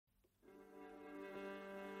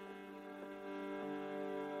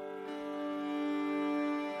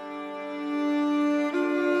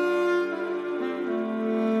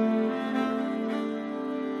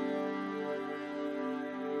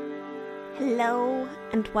Hello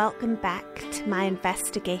and welcome back to my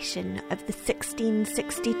investigation of the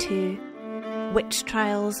 1662 witch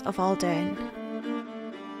trials of Auldearn.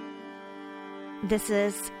 This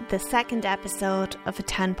is the second episode of a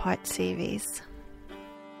 10-part series.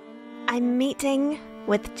 I'm meeting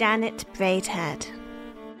with Janet Braidhead.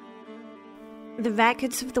 The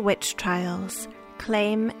records of the witch trials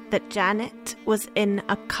claim that Janet was in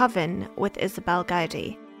a coven with Isabel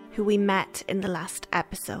Gowdy, who we met in the last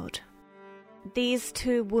episode. These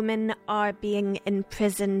two women are being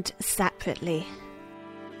imprisoned separately.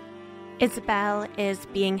 Isabel is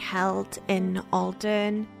being held in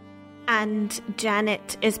Auldearn, and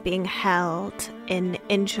Janet is being held in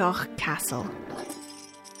Inshaugh Castle.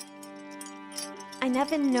 I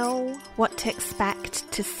never know what to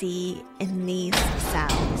expect to see in these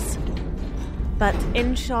cells, but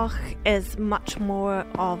Inshaugh is much more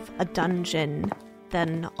of a dungeon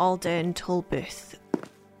than Auldearn Tolbooth.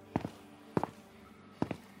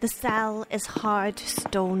 The cell is hard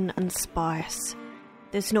stone and sparse.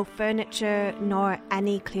 There's no furniture nor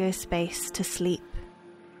any clear space to sleep.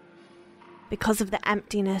 Because of the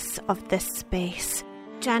emptiness of this space,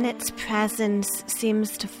 Janet's presence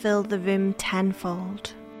seems to fill the room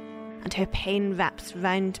tenfold, and her pain wraps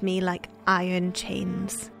round me like iron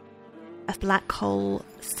chains, a black hole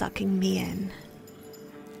sucking me in.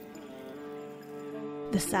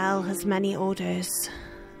 The cell has many odours,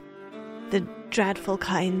 the dreadful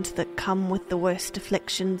kind that come with the worst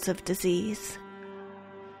afflictions of disease.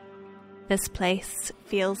 This place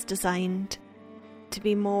feels designed to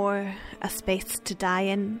be more a space to die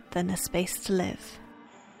in than a space to live.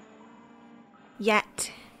 Yet,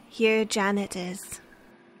 here Janet is.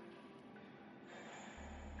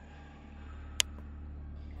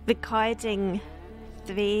 Recording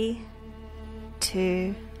 3,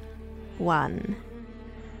 2, 1.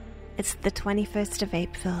 It's the 21st of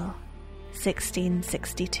April,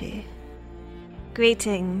 1662.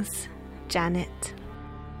 Greetings, Janet.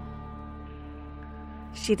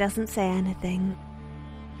 She doesn't say anything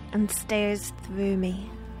and stares through me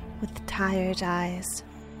with tired eyes.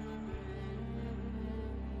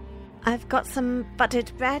 I've got some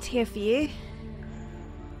buttered bread here for you.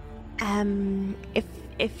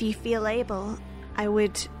 If you feel able, I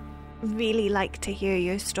would really like to hear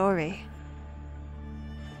your story.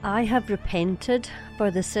 I have repented for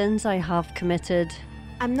the sins I have committed.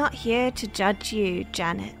 I'm not here to judge you,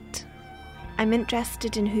 Janet. I'm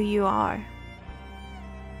interested in who you are.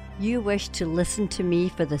 You wish to listen to me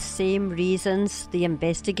for the same reasons the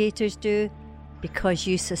investigators do, because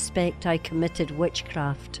you suspect I committed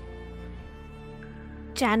witchcraft.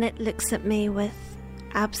 Janet looks at me with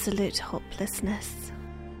absolute hopelessness.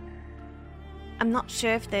 I'm not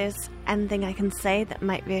sure if there's anything I can say that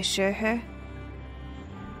might reassure her.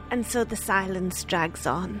 And so the silence drags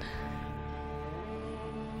on.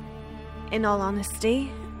 In all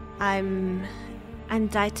honesty, I'm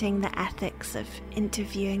doubting the ethics of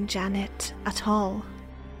interviewing Janet at all,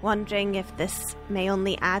 wondering if this may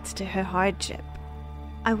only add to her hardship.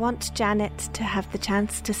 I want Janet to have the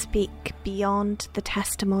chance to speak beyond the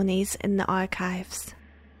testimonies in the archives.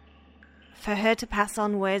 For her to pass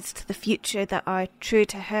on words to the future that are true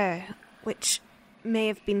to her, which may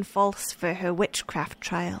have been false for her witchcraft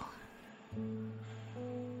trial.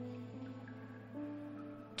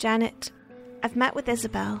 Janet, I've met with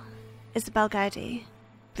Isabel Gowdy,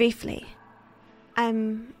 briefly.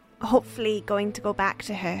 I'm hopefully going to go back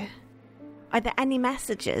to her. Are there any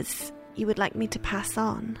messages you would like me to pass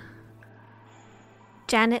on?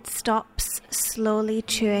 Janet stops, slowly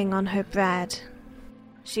chewing on her bread.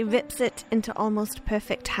 She rips it into almost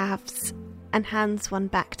perfect halves and hands one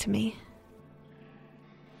back to me.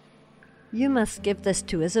 You must give this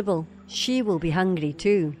to Isabel. She will be hungry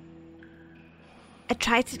too. I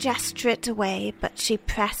try to gesture it away, but she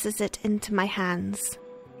presses it into my hands,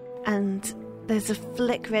 and there's a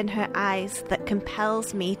flicker in her eyes that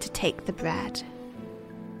compels me to take the bread.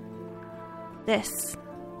 This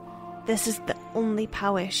is the only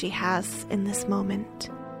power she has in this moment.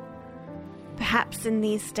 Perhaps in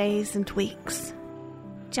these days and weeks,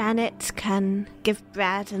 Janet can give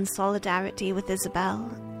bread in solidarity with Isabel,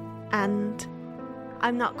 and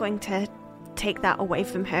I'm not going to take that away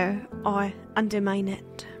from her or undermine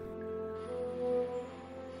it.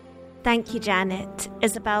 Thank you, Janet.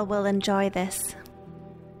 Isabel will enjoy this.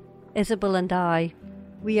 Isabel and I,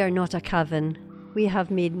 we are not a coven. We have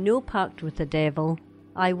made no pact with the devil.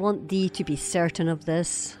 I want thee to be certain of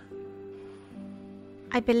this.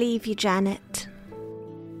 I believe you, Janet.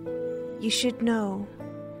 You should know,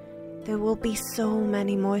 there will be so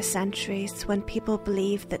many more centuries when people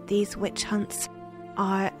believe that these witch hunts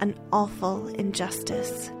are an awful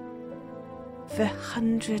injustice. For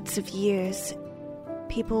hundreds of years,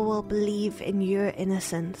 people will believe in your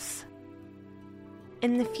innocence.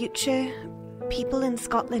 In the future, people in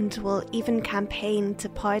Scotland will even campaign to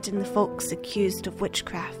pardon the folks accused of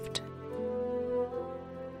witchcraft.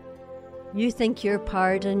 You think your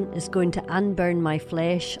pardon is going to unburn my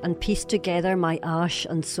flesh and piece together my ash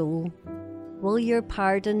and soul? Will your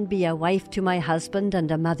pardon be a wife to my husband and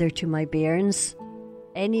a mother to my bairns?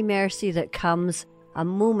 Any mercy that comes a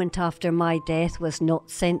moment after my death was not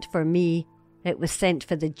sent for me, it was sent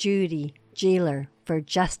for the jury, jailer, for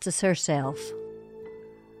justice herself.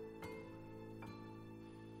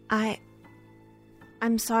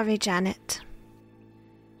 I'm sorry, Janet.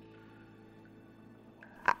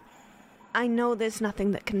 I know there's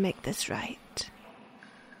nothing that can make this right.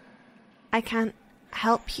 I can't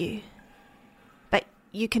help you, but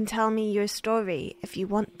you can tell me your story if you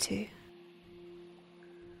want to.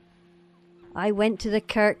 I went to the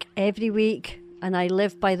kirk every week and I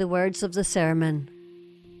live by the words of the sermon.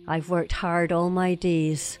 I've worked hard all my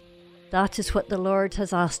days. That is what the Lord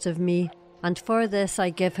has asked of me, and for this I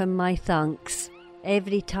give him my thanks.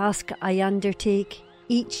 Every task I undertake,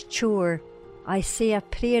 each chore, I say a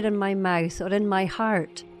prayer in my mouth or in my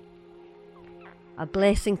heart. A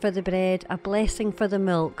blessing for the bread, a blessing for the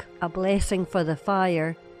milk, a blessing for the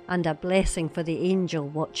fire, and a blessing for the angel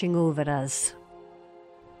watching over us.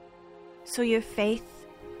 So your faith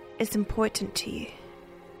is important to you?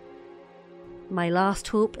 My last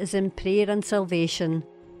hope is in prayer and salvation.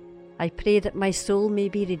 I pray that my soul may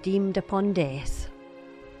be redeemed upon death.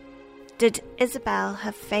 Did Isabel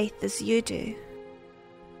have faith as you do?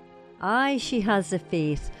 Aye, she has the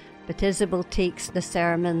faith, but Isabel takes the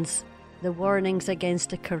sermons, the warnings against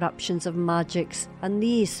the corruptions of magics, and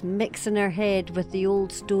these mix in her head with the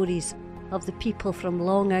old stories of the people from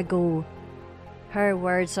long ago. Her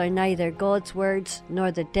words are neither God's words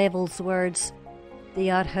nor the devil's words. They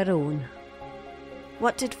are her own.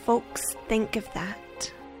 What did folks think of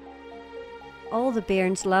that? All the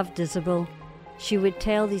bairns loved Isabel. She would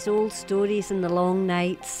tell these old stories in the long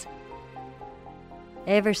nights.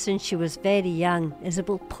 Ever since she was very young,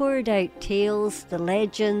 Isabel poured out tales, the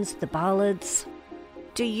legends, the ballads.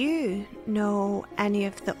 Do you know any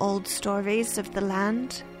of the old stories of the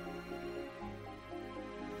land?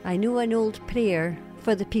 I know an old prayer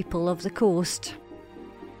for the people of the coast.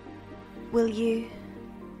 Would you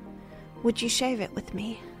share it with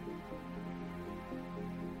me?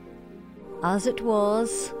 As it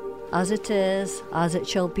was, as it is, as it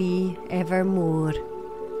shall be, evermore.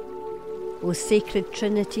 O sacred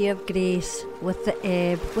Trinity of grace, with the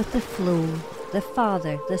ebb, with the flow, the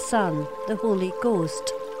Father, the Son, the Holy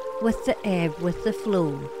Ghost, with the ebb, with the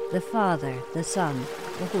flow, the Father, the Son,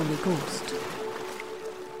 the Holy Ghost.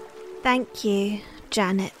 Thank you,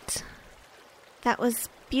 Janet. That was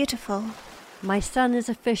beautiful. My son is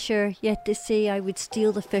a fisher, yet they say I would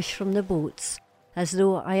steal the fish from the boats, as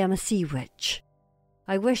though I am a sea witch.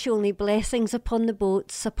 I wish only blessings upon the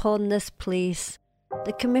boats, upon this place.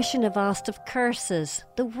 The Commission have asked of curses,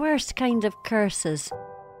 the worst kind of curses.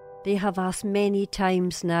 They have asked many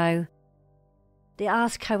times now. They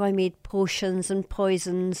ask how I made potions and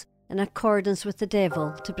poisons in accordance with the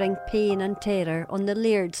devil to bring pain and terror on the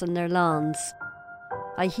lairds and their lands.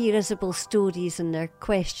 I hear Isabel's stories and their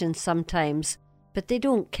questions sometimes, but they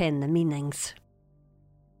don't ken the meanings.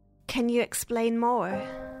 Can you explain more?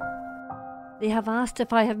 They have asked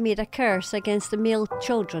if I have made a curse against the male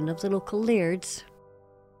children of the local lairds.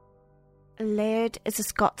 A laird is a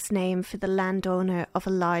Scots name for the landowner of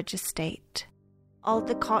a large estate. All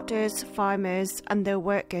the cotters, farmers and their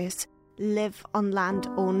workers live on land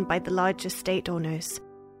owned by the large estate owners,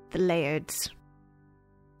 the lairds.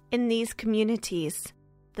 In these communities,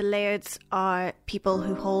 the lairds are people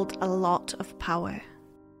who hold a lot of power.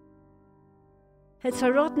 It's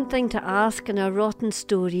a rotten thing to ask and a rotten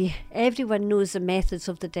story. Everyone knows the methods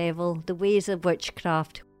of the devil, the ways of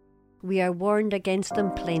witchcraft. We are warned against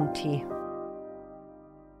them plenty.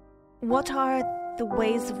 What are the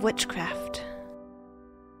ways of witchcraft?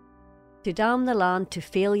 To damn the land to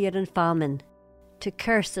failure and famine, to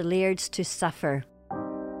curse the lairds to suffer.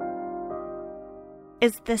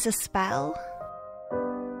 Is this a spell?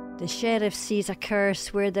 The sheriff sees a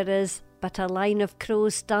curse where there is but a line of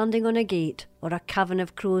crows standing on a gate or a coven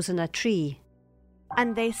of crows in a tree.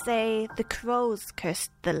 And they say the crows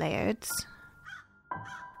cursed the lairds.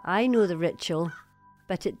 I know the ritual,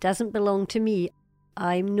 but it doesn't belong to me.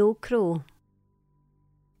 I'm no crow.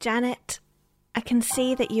 Janet, I can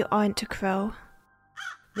see that you aren't a crow.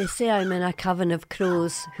 They say I'm in a coven of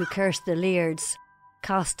crows who curse the lairds,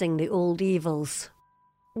 casting the old evils.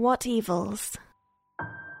 What evils?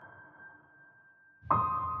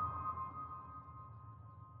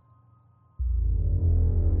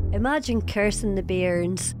 Imagine cursing the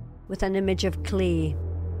bairns with an image of clay,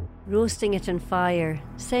 roasting it in fire,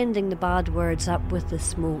 sending the bad words up with the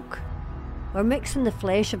smoke, or mixing the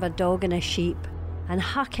flesh of a dog and a sheep and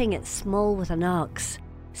hacking it small with an axe,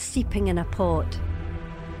 steeping in a pot.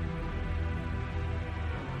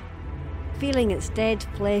 Feeling its dead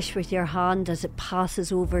flesh with your hand as it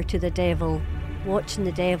passes over to the devil, watching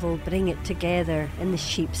the devil bring it together in the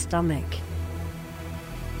sheep's stomach.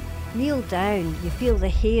 Kneel down, you feel the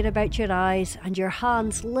hair about your eyes and your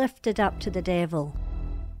hands lifted up to the devil.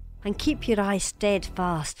 And keep your eyes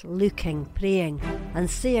steadfast, looking, praying, and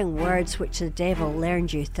saying words which the devil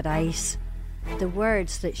learned you thrice. The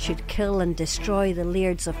words that should kill and destroy the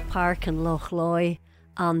lairds of Park and Loch Loy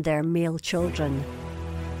and their male children.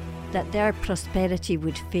 That their prosperity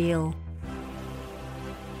would fail.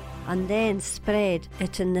 And then spread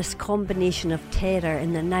it in this combination of terror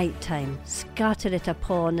in the night time, scatter it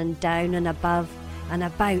upon and down and above and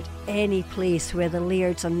about any place where the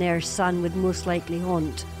lairds and their son would most likely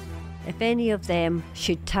haunt. If any of them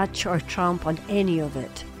should touch or tramp on any of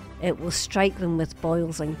it, it will strike them with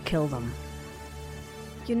boils and kill them.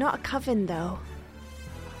 You're not a coven, though.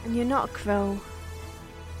 And you're not a crow.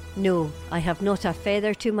 No, I have not a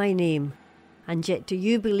feather to my name. And yet do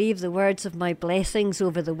you believe the words of my blessings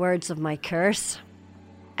over the words of my curse?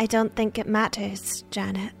 I don't think it matters,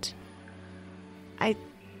 Janet. I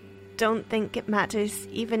don't think it matters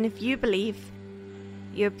even if you believe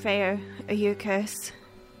your prayer or your curse.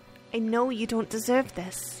 I know you don't deserve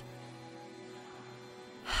this.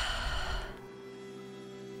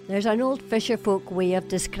 There's an old fisherfolk way of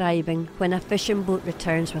describing when a fishing boat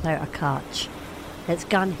returns without a catch. It's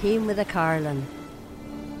gone hame with a cyarlin.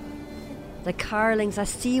 The cyarlin's a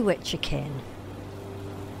sea witch, you ken.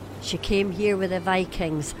 She came here with the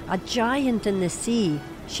Vikings, a giant in the sea.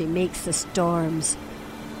 She makes the storms.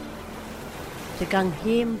 To gang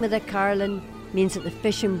hame with a cyarlin means that the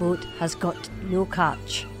fishing boat has got no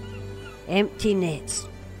catch. Empty nets.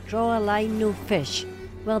 Draw a line, no fish.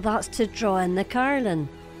 Well, that's to draw in the cyarlin.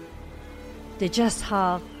 They just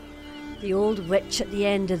have the old witch at the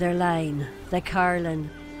end of their line, the cyarlin.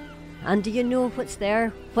 And do you know what's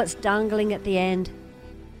there? What's dangling at the end?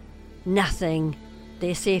 Nothing.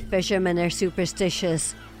 They say fishermen are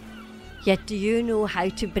superstitious. Yet do you know how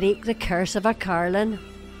to break the curse of a cyarlin?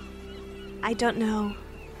 I don't know.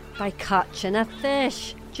 By catching a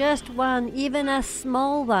fish. Just one, even a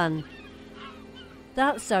small one.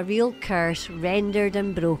 That's a real curse rendered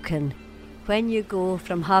and broken. When you go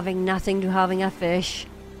from having nothing to having a fish.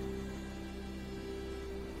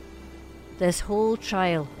 This whole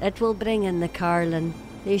trial, it will bring in the cyarlin.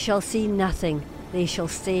 They shall see nothing. They shall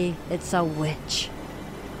say it's a witch.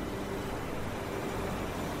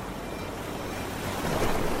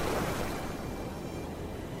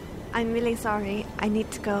 I'm really sorry. I need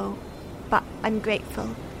to go. But I'm grateful.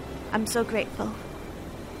 I'm so grateful.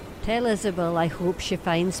 Tell Isabel I hope she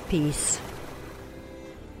finds peace.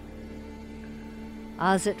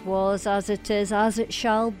 As it was, as it is, as it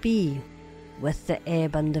shall be, with the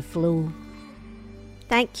ebb and the flow.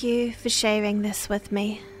 Thank you for sharing this with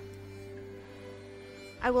me.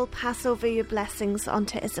 I will pass over your blessings on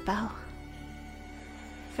to Isabel.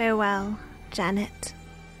 Farewell, Janet.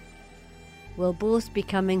 We'll both be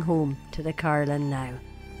coming home to the cyarlin now.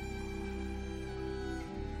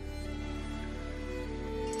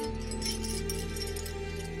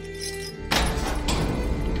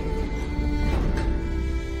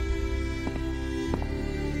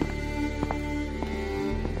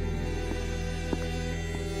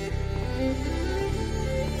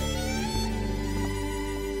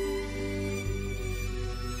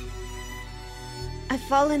 I've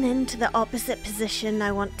fallen into the opposite position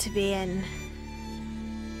I want to be in.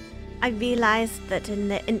 I realised that in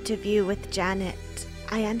the interview with Janet,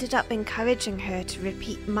 I ended up encouraging her to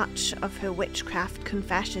repeat much of her witchcraft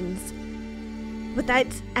confessions without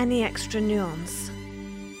any extra nuance.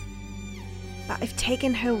 But I've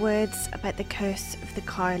taken her words about the curse of the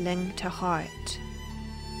cyarlin to heart.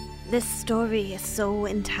 This story is so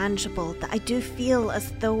intangible that I do feel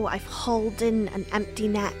as though I've hauled in an empty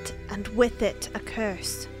net and with it a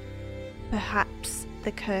curse. Perhaps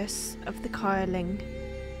the curse of the cyarlin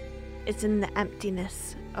is in the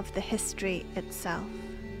emptiness of the history itself.